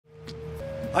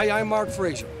Hi, I'm Mark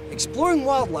Frazier. Exploring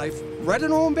wildlife right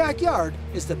in our own backyard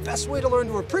is the best way to learn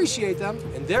to appreciate them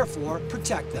and therefore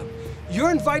protect them.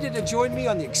 You're invited to join me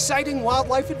on the exciting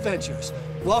wildlife adventures.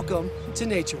 Welcome to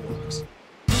Nature Walks.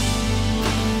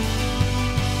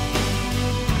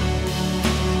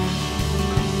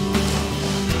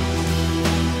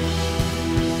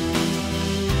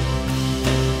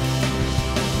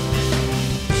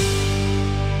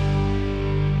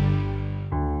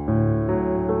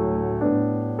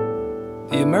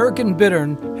 The American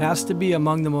Bittern has to be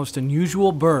among the most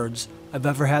unusual birds I've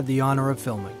ever had the honor of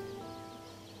filming.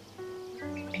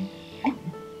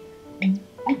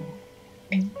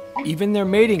 Even their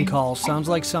mating call sounds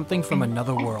like something from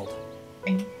another world.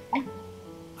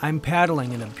 I'm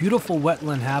paddling in a beautiful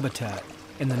wetland habitat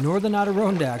in the northern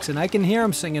Adirondacks, and I can hear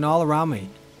them singing all around me.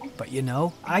 But you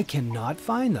know, I cannot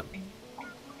find them.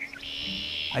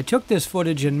 I took this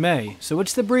footage in May, so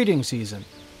it's the breeding season.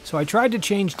 So I tried to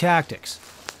change tactics.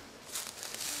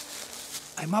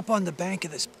 I'm up on the bank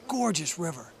of this gorgeous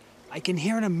river. I can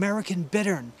hear an American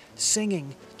bittern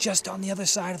singing just on the other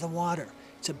side of the water.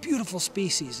 It's a beautiful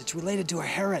species. It's related to a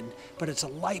heron, but it's a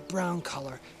light brown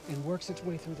color and works its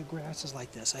way through the grasses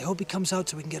like this. I hope he comes out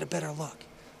so we can get a better look.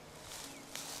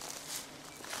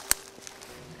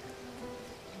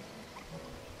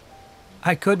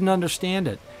 I couldn't understand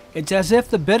it. It's as if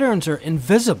the bitterns are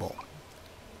invisible.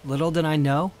 Little did I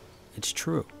know, it's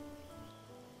true.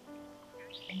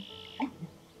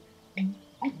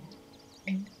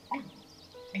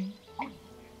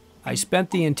 I spent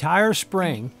the entire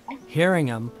spring hearing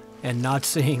them and not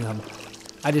seeing them.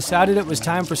 I decided it was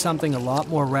time for something a lot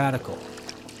more radical.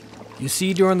 You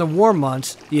see, during the warm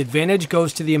months, the advantage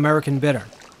goes to the American bittern.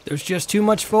 There's just too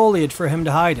much foliage for him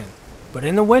to hide in. But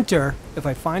in the winter, if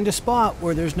I find a spot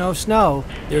where there's no snow,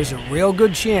 there's a real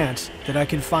good chance that I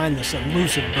can find this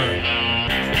elusive bird.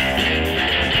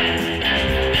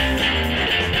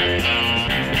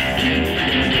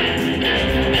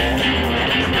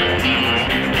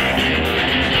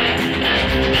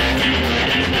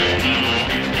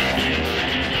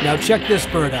 Now check this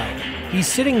bird out. He's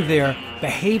sitting there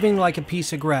behaving like a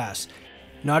piece of grass.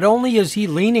 Not only is he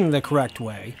leaning the correct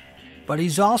way, but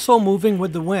he's also moving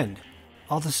with the wind.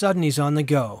 All of a sudden he's on the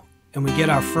go, and we get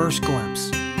our first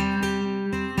glimpse.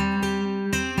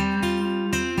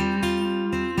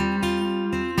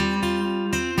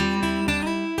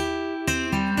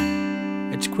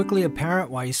 It's quickly apparent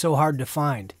why he's so hard to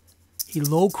find. He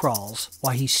low crawls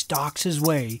while he stalks his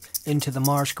way into the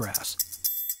marsh grass.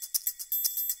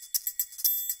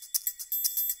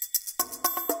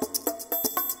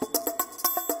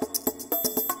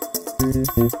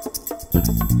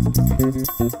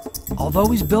 Although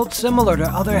he's built similar to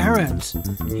other herons,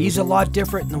 he's a lot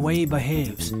different in the way he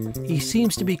behaves. He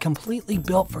seems to be completely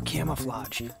built for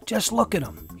camouflage. Just look at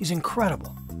him. He's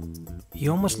incredible. He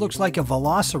almost looks like a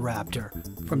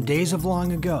velociraptor from days of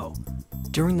long ago.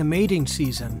 During the mating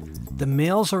season, the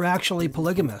males are actually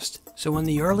polygamous. So in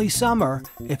the early summer,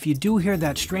 if you do hear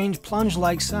that strange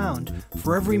plunge-like sound,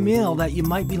 for every male that you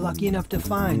might be lucky enough to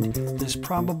find, there's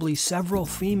probably several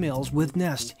females with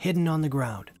nests hidden on the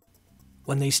ground.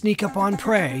 When they sneak up on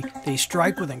prey, they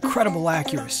strike with incredible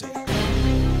accuracy.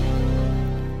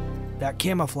 That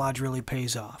camouflage really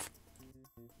pays off.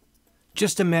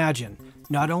 Just imagine,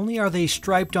 not only are they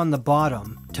striped on the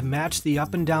bottom to match the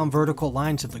up and down vertical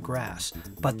lines of the grass,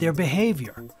 but their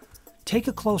behavior. Take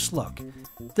a close look.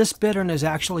 This bittern is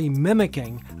actually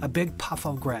mimicking a big puff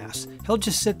of grass. He'll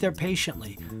just sit there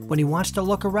patiently. When he wants to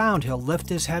look around, he'll lift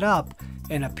his head up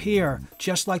and appear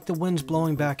just like the wind's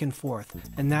blowing back and forth,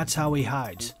 and that's how he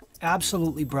hides.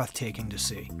 Absolutely breathtaking to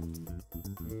see.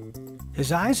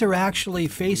 His eyes are actually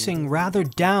facing rather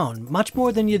down, much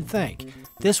more than you'd think.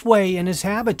 This way, in his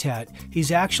habitat,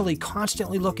 he's actually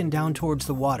constantly looking down towards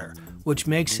the water, which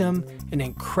makes him an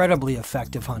incredibly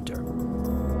effective hunter.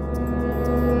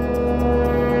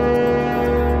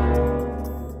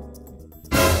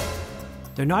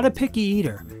 They're not a picky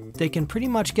eater. They can pretty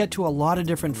much get to a lot of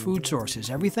different food sources,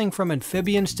 everything from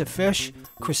amphibians to fish,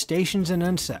 crustaceans and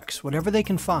insects, whatever they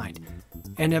can find.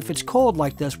 And if it's cold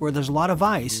like this where there's a lot of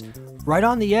ice, right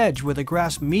on the edge where the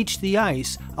grass meets the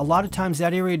ice, a lot of times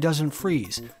that area doesn't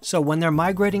freeze. So when they're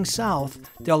migrating south,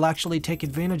 they'll actually take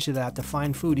advantage of that to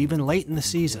find food even late in the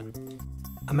season.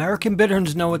 American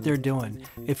bitterns know what they're doing.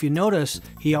 If you notice,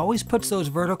 he always puts those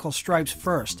vertical stripes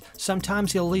first.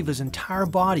 Sometimes he'll leave his entire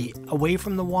body away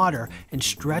from the water and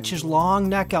stretch his long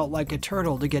neck out like a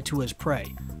turtle to get to his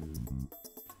prey.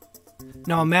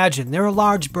 Now imagine, they're a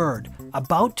large bird,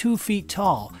 about 2 feet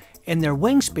tall, and their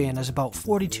wingspan is about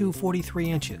 42-43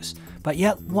 inches. But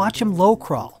yet, watch them low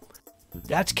crawl.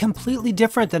 That's completely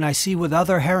different than I see with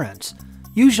other herons.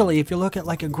 Usually, if you look at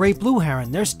like a great blue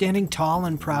heron, they're standing tall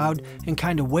and proud and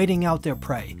kind of waiting out their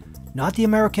prey. Not the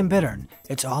American bittern.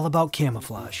 It's all about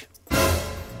camouflage.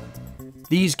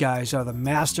 These guys are the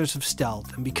masters of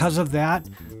stealth, and because of that,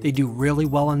 they do really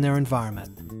well in their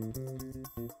environment.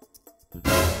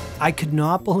 I could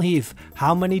not believe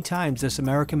how many times this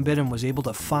American bittern was able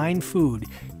to find food,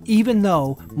 even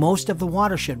though most of the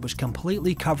watershed was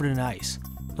completely covered in ice.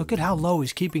 Look at how low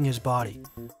he's keeping his body.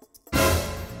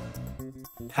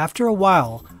 After a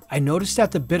while, I noticed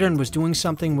that the bittern was doing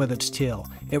something with its tail.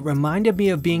 It reminded me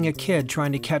of being a kid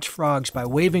trying to catch frogs by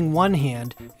waving one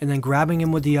hand and then grabbing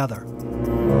him with the other.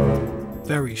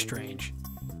 Very strange.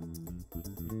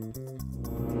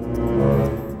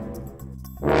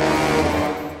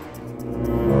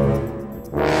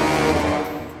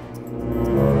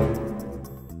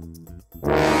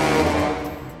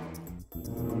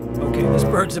 Okay, this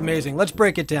bird's amazing. Let's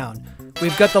break it down.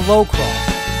 We've got the low crawl.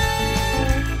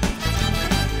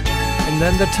 And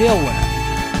then the tail wag.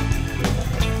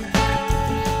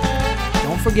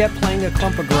 Don't forget playing a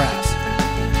clump of grass.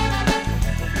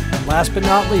 And last but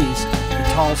not least, the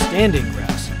tall standing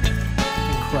grass.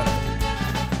 Incredible.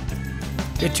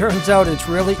 It turns out it's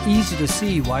really easy to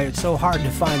see why it's so hard to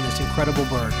find this incredible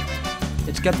bird.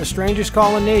 It's got the strangest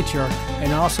call in nature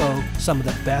and also some of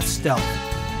the best stealth.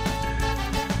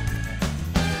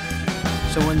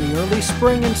 So in the early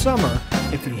spring and summer,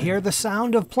 if you hear the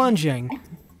sound of plunging,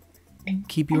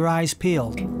 keep your eyes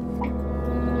peeled,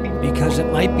 because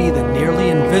it might be the nearly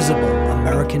invisible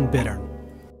American bittern.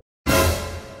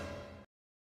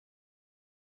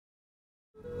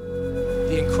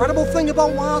 The incredible thing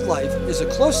about wildlife is the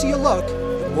closer you look,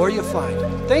 the more you find.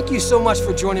 Thank you so much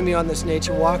for joining me on this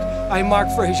nature walk. I'm Mark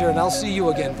Frazier, and I'll see you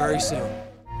again very soon.